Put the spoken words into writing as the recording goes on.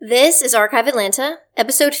This is Archive Atlanta,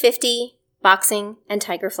 episode 50, Boxing and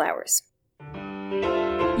Tiger Flowers.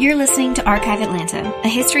 You're listening to Archive Atlanta, a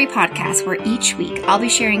history podcast where each week I'll be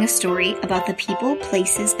sharing a story about the people,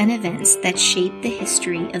 places, and events that shape the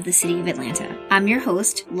history of the city of Atlanta. I'm your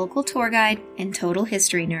host, local tour guide, and total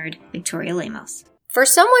history nerd, Victoria Lemos. For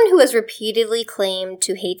someone who has repeatedly claimed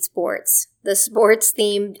to hate sports, the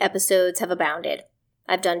sports-themed episodes have abounded.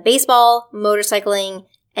 I've done baseball, motorcycling,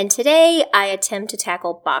 and today I attempt to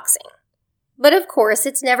tackle boxing. But of course,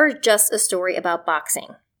 it's never just a story about boxing.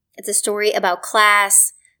 It's a story about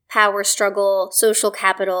class, power struggle, social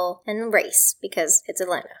capital, and race, because it's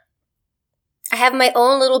Atlanta. I have my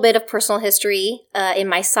own little bit of personal history. In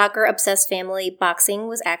my soccer-obsessed family, boxing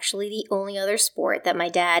was actually the only other sport that my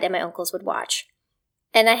dad and my uncles would watch.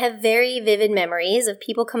 And I have very vivid memories of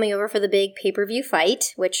people coming over for the big pay-per-view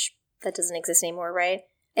fight, which that doesn't exist anymore, right?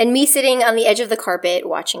 And me sitting on the edge of the carpet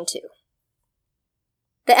watching too.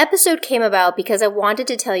 The episode came about because I wanted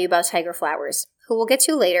to tell you about Tiger Flowers, who we'll get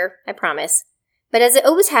to later, I promise. But as it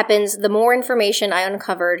always happens, the more information I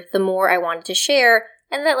uncovered, the more I wanted to share,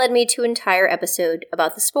 and that led me to an entire episode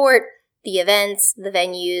about the sport, the events, the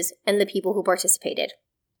venues, and the people who participated.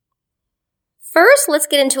 First, let's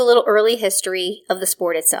get into a little early history of the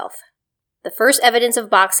sport itself. The first evidence of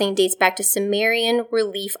boxing dates back to Sumerian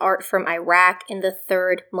relief art from Iraq in the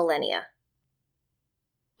 3rd millennia.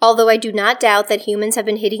 Although I do not doubt that humans have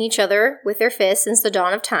been hitting each other with their fists since the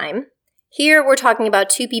dawn of time, here we're talking about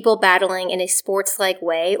two people battling in a sports-like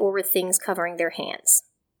way or with things covering their hands.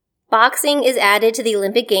 Boxing is added to the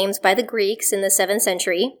Olympic Games by the Greeks in the 7th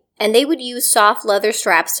century, and they would use soft leather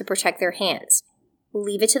straps to protect their hands.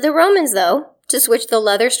 Leave it to the Romans, though, to switch the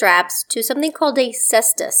leather straps to something called a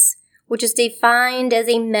cestus, which is defined as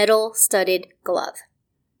a metal-studded glove.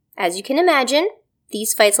 As you can imagine,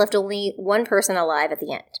 these fights left only one person alive at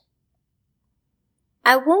the end.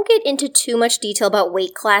 I won't get into too much detail about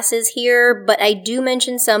weight classes here, but I do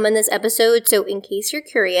mention some in this episode, so in case you're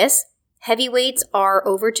curious, heavyweights are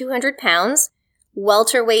over 200 pounds,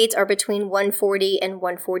 welterweights are between 140 and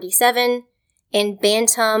 147, and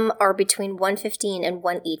bantam are between 115 and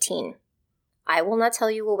 118. I will not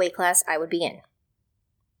tell you what weight class I would be in.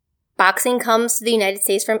 Boxing comes to the United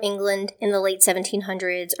States from England in the late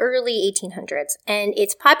 1700s, early 1800s, and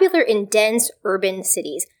it's popular in dense urban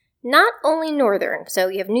cities, not only northern. So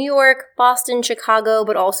you have New York, Boston, Chicago,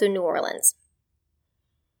 but also New Orleans.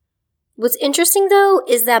 What's interesting, though,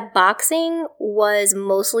 is that boxing was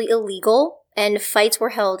mostly illegal, and fights were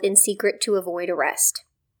held in secret to avoid arrest.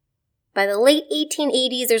 By the late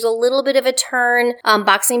 1880s, there's a little bit of a turn.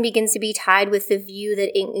 Boxing begins to be tied with the view that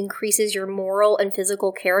it increases your moral and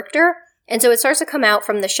physical character. And so it starts to come out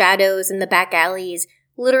from the shadows and the back alleys,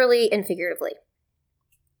 literally and figuratively.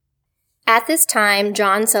 At this time,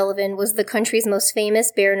 John Sullivan was the country's most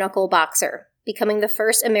famous bare-knuckle boxer, becoming the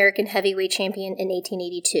first American heavyweight champion in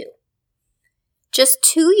 1882. Just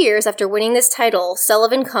 2 years after winning this title,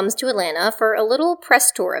 Sullivan comes to Atlanta for a little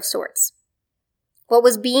press tour of sorts. What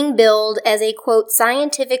was being billed as a, quote,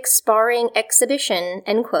 scientific sparring exhibition,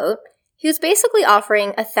 end quote, he was basically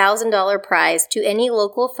offering a $1,000 prize to any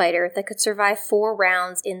local fighter that could survive 4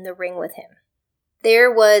 rounds in the ring with him. There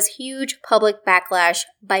was huge public backlash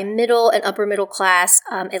by middle and upper middle class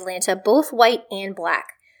Atlanta, both white and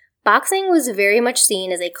black. Boxing was very much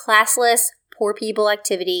seen as a classless, poor people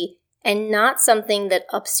activity and not something that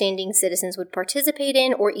upstanding citizens would participate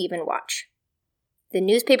in or even watch. The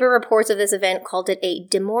newspaper reports of this event called it a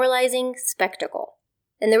demoralizing spectacle.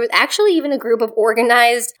 And there was actually even a group of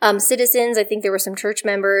organized citizens, I think there were some church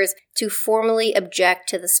members, to formally object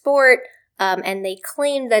to the sport, and they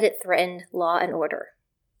claimed that it threatened law and order.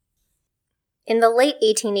 In the late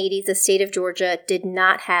 1880s, the state of Georgia did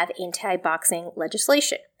not have anti-boxing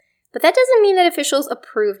legislation. But that doesn't mean that officials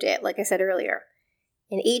approved it, like I said earlier.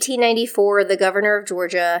 In 1894, the governor of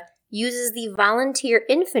Georgia uses the volunteer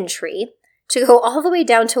infantry to go all the way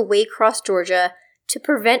down to Waycross, Georgia, to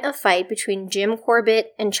prevent a fight between Jim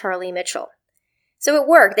Corbett and Charlie Mitchell. So it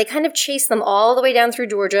worked. They kind of chased them all the way down through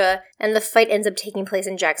Georgia, and the fight ends up taking place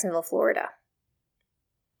in Jacksonville, Florida.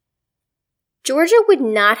 Georgia would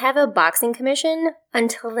not have a boxing commission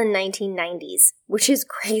until the 1990s, which is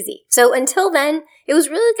crazy. So until then, it was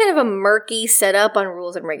really kind of a murky setup on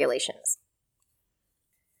rules and regulations.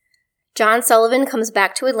 John Sullivan comes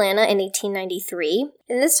back to Atlanta in 1893,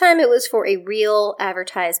 and this time it was for a real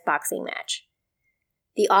advertised boxing match.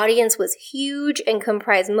 The audience was huge and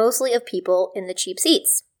comprised mostly of people in the cheap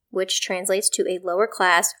seats, which translates to a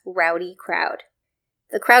lower-class, rowdy crowd.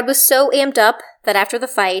 The crowd was so amped up that after the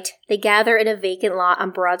fight, they gather in a vacant lot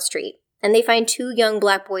on Broad Street, and they find 2 young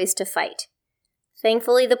black boys to fight.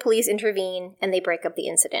 Thankfully, the police intervene and they break up the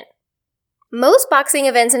incident. Most boxing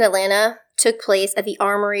events in Atlanta took place at the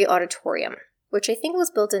Armory Auditorium, which I think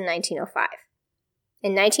was built in 1905.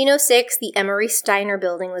 In 1906, the Emery Steiner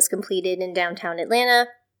Building was completed in downtown Atlanta,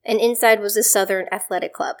 and inside was the Southern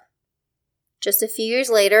Athletic Club. Just a few years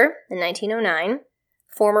later, in 1909,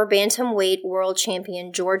 former bantamweight world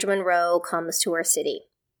champion George Monroe comes to our city.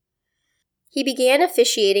 He began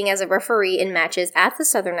officiating as a referee in matches at the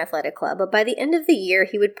Southern Athletic Club, but by the end of the year,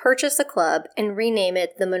 he would purchase the club and rename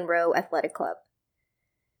it the Monroe Athletic Club.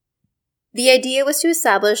 The idea was to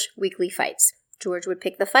establish weekly fights. George would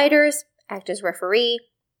pick the fighters, act as referee.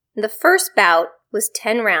 The first bout was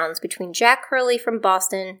 10 rounds between Jack Hurley from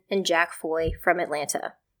Boston and Jack Foy from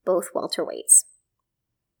Atlanta, both welterweights.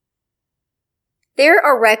 There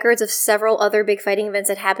are records of several other big fighting events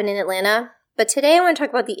that happened in Atlanta, but today I want to talk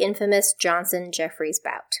about the infamous Johnson-Jeffries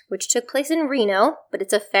bout, which took place in Reno, but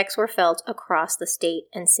its effects were felt across the state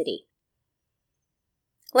and city.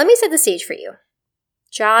 Let me set the stage for you.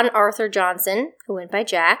 John Arthur Johnson, who went by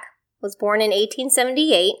Jack, was born in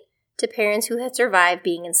 1878 to parents who had survived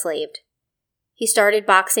being enslaved. He started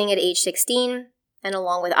boxing at age 16, and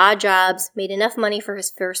along with odd jobs, made enough money for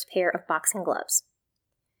his first pair of boxing gloves.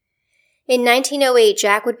 In 1908,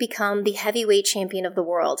 Jack would become the heavyweight champion of the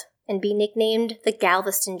world and be nicknamed the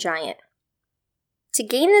Galveston Giant. To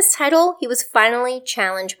gain this title, he was finally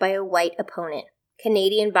challenged by a white opponent,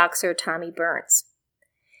 Canadian boxer Tommy Burns.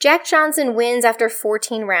 Jack Johnson wins after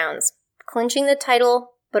 14 rounds, clinching the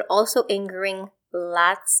title, but also angering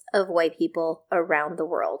lots of white people around the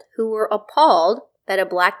world who were appalled that a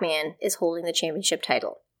black man is holding the championship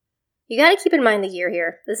title. You gotta keep in mind the year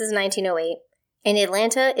here. This is 1908. In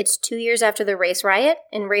Atlanta, it's 2 years after the race riot,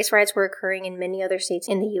 and race riots were occurring in many other states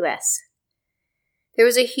in the U.S. There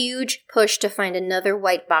was a huge push to find another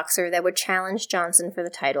white boxer that would challenge Johnson for the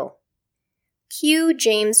title. Cue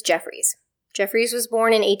James Jeffries. Jeffries was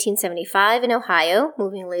born in 1875 in Ohio,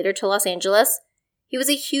 moving later to Los Angeles. He was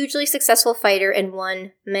a hugely successful fighter and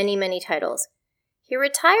won many, many titles. He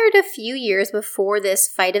retired a few years before this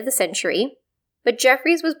fight of the century, but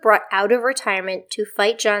Jeffries was brought out of retirement to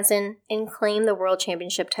fight Johnson and claim the world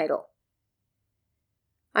championship title.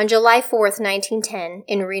 On July 4th, 1910,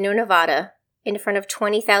 in Reno, Nevada, in front of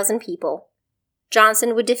 20,000 people,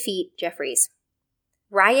 Johnson would defeat Jeffries.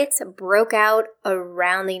 Riots broke out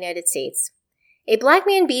around the United States. A black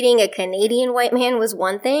man beating a Canadian white man was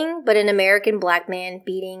one thing, but an American black man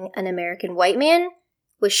beating an American white man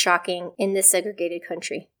was shocking in this segregated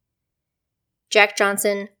country. Jack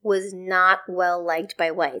Johnson was not well liked by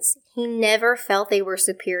whites. He never felt they were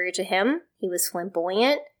superior to him. He was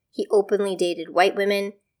flamboyant, he openly dated white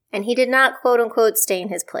women, and he did not quote-unquote stay in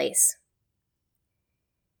his place.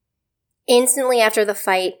 Instantly after the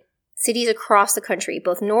fight, cities across the country,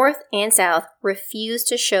 both north and south, refused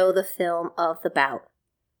to show the film of the bout.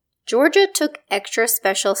 Georgia took extra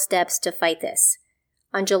special steps to fight this.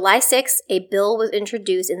 On July 6th, a bill was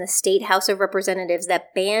introduced in the State House of Representatives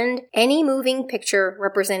that banned any moving picture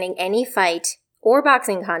representing any fight or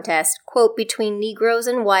boxing contest, quote, between Negroes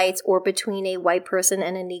and whites or between a white person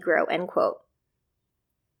and a Negro, end quote.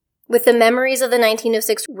 With the memories of the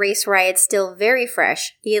 1906 race riots still very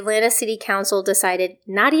fresh, the Atlanta City Council decided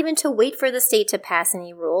not even to wait for the state to pass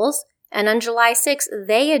any rules, and on July 6th,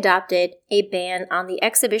 they adopted a ban on the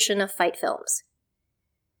exhibition of fight films.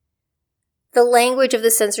 The language of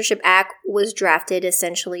the Censorship Act was drafted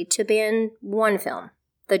essentially to ban one film,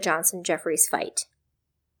 the Johnson-Jeffries fight.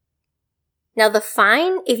 Now, the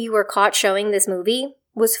fine, if you were caught showing this movie,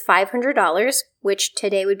 was $500, which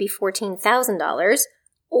today would be $14,000,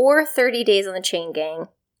 or 30 days on the chain gang,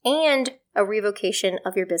 and a revocation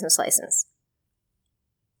of your business license.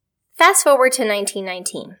 Fast forward to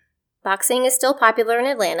 1919. Boxing is still popular in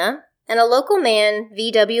Atlanta, and a local man,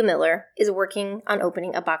 V.W. Miller, is working on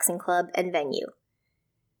opening a boxing club and venue.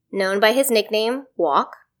 Known by his nickname,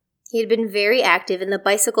 Walk, he had been very active in the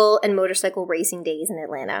bicycle and motorcycle racing days in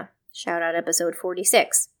Atlanta. Shout out episode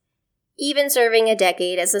 46. Even serving a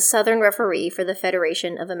decade as a Southern referee for the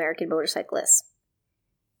Federation of American Motorcyclists.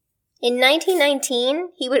 In 1919,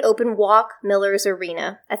 he would open Walk Miller's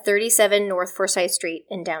Arena at 37 North Forsyth Street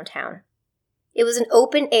in downtown. It was an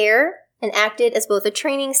open air and acted as both a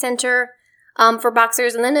training center for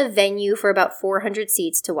boxers and then a venue for about 400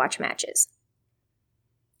 seats to watch matches.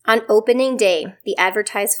 On opening day, the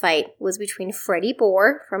advertised fight was between Freddie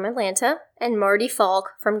Bohr from Atlanta and Marty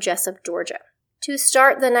Falk from Jessup, Georgia. To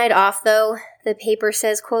start the night off, though, the paper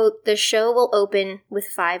says, quote, "The show will open with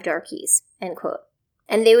 5 darkies," end quote.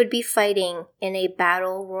 And they would be fighting in a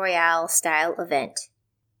battle royale style event.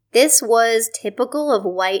 This was typical of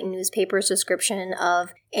white newspapers' description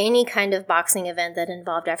of any kind of boxing event that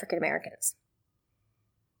involved African Americans.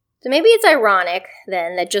 So maybe it's ironic,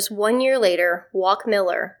 then, that just 1 year later, Walk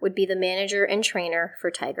Miller would be the manager and trainer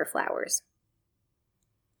for Tiger Flowers.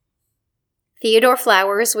 Theodore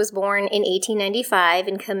Flowers was born in 1895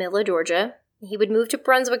 in Camilla, Georgia. He would move to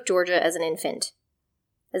Brunswick, Georgia as an infant.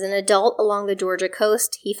 As an adult along the Georgia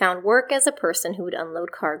coast, he found work as a person who would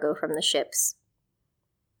unload cargo from the ships.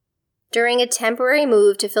 During a temporary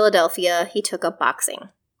move to Philadelphia, he took up boxing.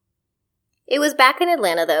 It was back in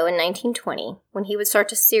Atlanta, though, in 1920, when he would start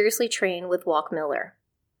to seriously train with Walk Miller.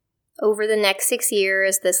 Over the next 6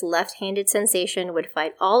 years, this left-handed sensation would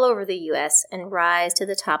fight all over the U.S. and rise to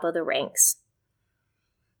the top of the ranks.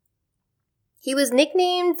 He was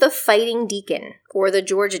nicknamed the Fighting Deacon, or the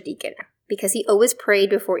Georgia Deacon, because he always prayed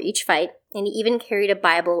before each fight, and he even carried a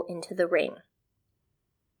Bible into the ring.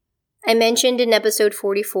 I mentioned in episode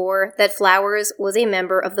 44 that Flowers was a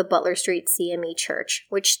member of the Butler Street CME Church,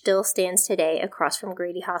 which still stands today across from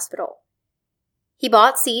Grady Hospital. He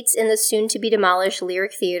bought seats in the soon-to-be-demolished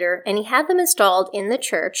Lyric Theater, and he had them installed in the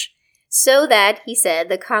church so that, he said,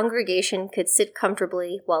 the congregation could sit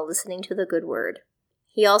comfortably while listening to the good word.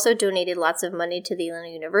 He also donated lots of money to the Atlanta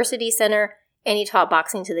University Center, and he taught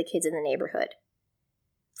boxing to the kids in the neighborhood.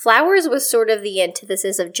 Flowers was sort of the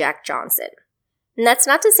antithesis of Jack Johnson. And that's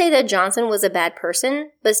not to say that Johnson was a bad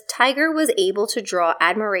person, but Tiger was able to draw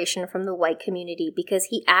admiration from the white community because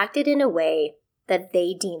he acted in a way that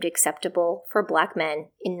they deemed acceptable for black men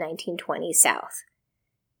in 1920s South.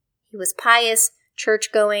 He was pious,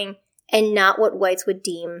 church-going, and not what whites would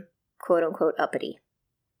deem quote-unquote uppity.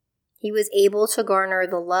 He was able to garner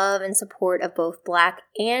the love and support of both black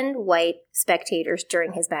and white spectators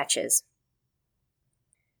during his matches.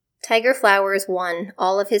 Tiger Flowers won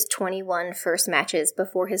all of his 21 first matches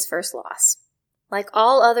before his first loss. Like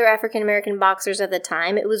all other African American boxers at the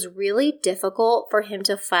time, it was really difficult for him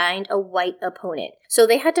to find a white opponent. So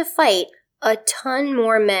they had to fight a ton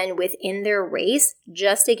more men within their race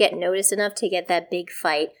just to get noticed enough to get that big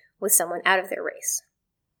fight with someone out of their race.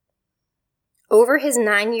 Over his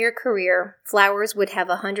 9-year career, Flowers would have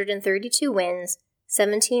 132 wins,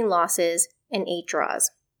 17 losses, and 8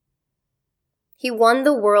 draws. He won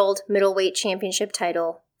the World Middleweight Championship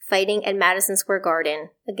title, fighting at Madison Square Garden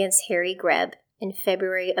against Harry Greb in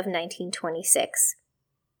February of 1926.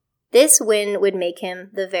 This win would make him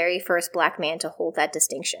the very first black man to hold that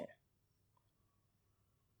distinction.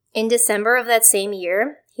 In December of that same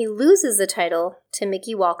year, he loses the title to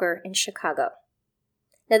Mickey Walker in Chicago.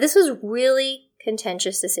 Now, this was really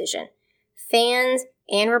contentious decision. Fans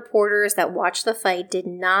and reporters that watched the fight did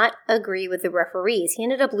not agree with the referees. He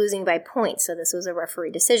ended up losing by points, so this was a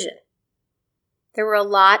referee decision. There were a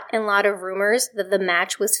lot of rumors that the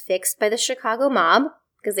match was fixed by the Chicago mob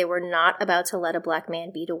because they were not about to let a black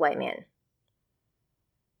man beat a white man.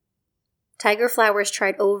 Tiger Flowers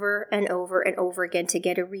tried over and over and over again to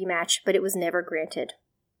get a rematch, but it was never granted.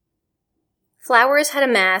 Flowers had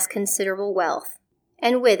amassed considerable wealth,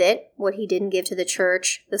 and with it, what he didn't give to the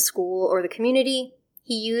church, the school, or the community,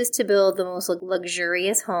 he used to build the most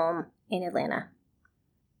luxurious home in Atlanta.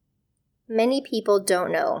 Many people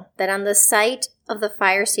don't know that on the site of the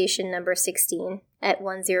fire station number 16 at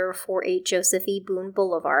 1048 Joseph E. Boone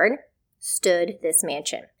Boulevard stood this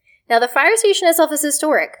mansion. Now, the fire station itself is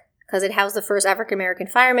historic because it housed the first African-American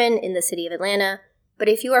firemen in the city of Atlanta, but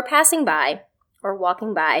if you are passing by or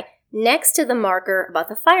walking by, next to the marker about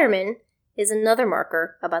the firemen is another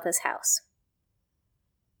marker about this house.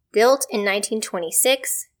 Built in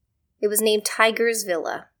 1926, it was named Tiger's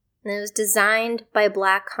Villa, and it was designed by a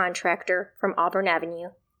black contractor from Auburn Avenue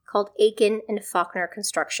called Aiken and Faulkner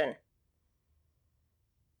Construction.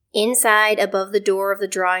 Inside, above the door of the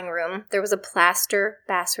drawing room, there was a plaster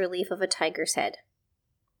bas-relief of a tiger's head.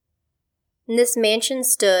 And this mansion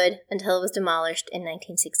stood until it was demolished in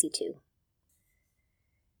 1962.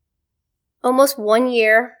 Almost 1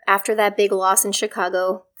 year after that big loss in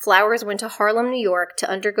Chicago, Flowers went to Harlem, New York to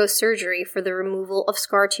undergo surgery for the removal of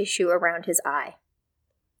scar tissue around his eye.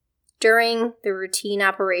 During the routine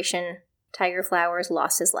operation, Tiger Flowers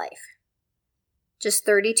lost his life. Just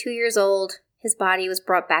 32 years old, his body was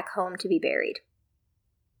brought back home to be buried.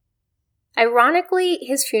 Ironically,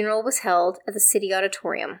 his funeral was held at the City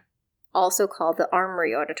Auditorium, also called the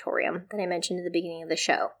Armory Auditorium that I mentioned at the beginning of the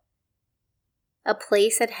show. A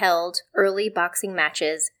place that held early boxing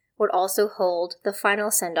matches would also hold the final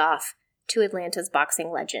send-off to Atlanta's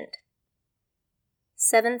boxing legend.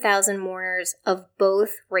 7,000 mourners of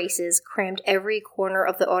both races crammed every corner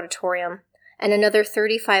of the auditorium, and another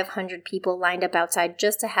 3,500 people lined up outside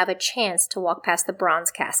just to have a chance to walk past the bronze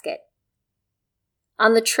casket.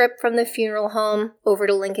 On the trip from the funeral home over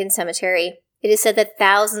to Lincoln Cemetery, it is said that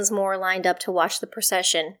thousands more lined up to watch the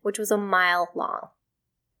procession, which was a mile long.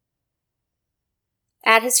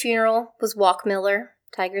 At his funeral was Walk Miller,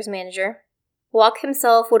 Tiger's manager. Walk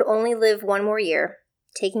himself would only live one more year,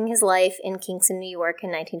 taking his life in Kingston, New York in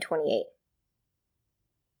 1928.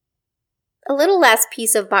 A little last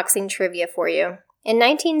piece of boxing trivia for you. In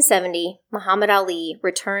 1970, Muhammad Ali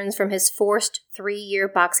returns from his forced 3-year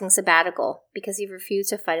boxing sabbatical because he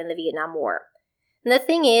refused to fight in the Vietnam War. And the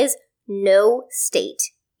thing is, no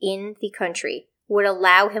state in the country would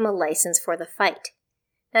allow him a license for the fight.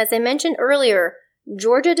 Now, as I mentioned earlier,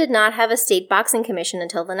 Georgia did not have a state boxing commission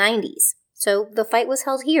until the 90s, so the fight was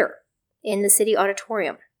held here, in the city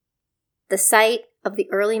auditorium. The site of the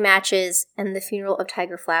early matches and the funeral of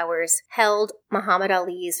Tiger Flowers held Muhammad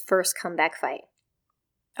Ali's first comeback fight.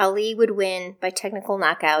 Ali would win by technical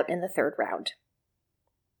knockout in the 3rd round.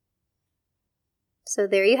 So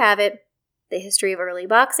there you have it, the history of early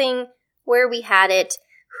boxing, where we had it,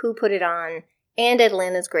 who put it on, and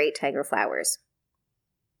Atlanta's great Tiger Flowers.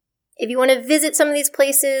 If you want to visit some of these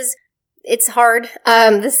places, it's hard.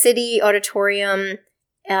 The city auditorium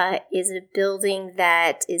is a building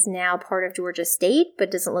that is now part of Georgia State,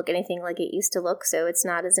 but doesn't look anything like it used to look, so it's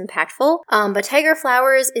not as impactful. But Tiger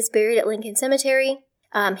Flowers is buried at Lincoln Cemetery.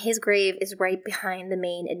 His grave is right behind the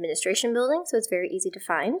main administration building, so it's very easy to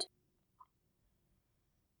find.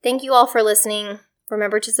 Thank you all for listening.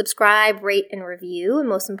 Remember to subscribe, rate, and review, and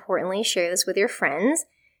most importantly, share this with your friends.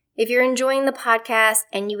 If you're enjoying the podcast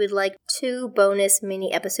and you would like 2 bonus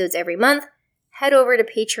mini episodes every month, head over to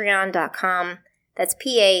patreon.com. That's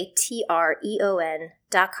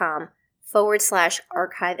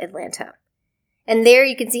patreon.com/Archive Atlanta. And there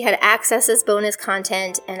you can see how to access this bonus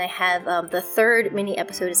content, and I have the 3rd mini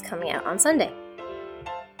episode is coming out on Sunday.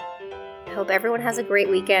 I hope everyone has a great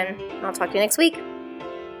weekend. I'll talk to you next week.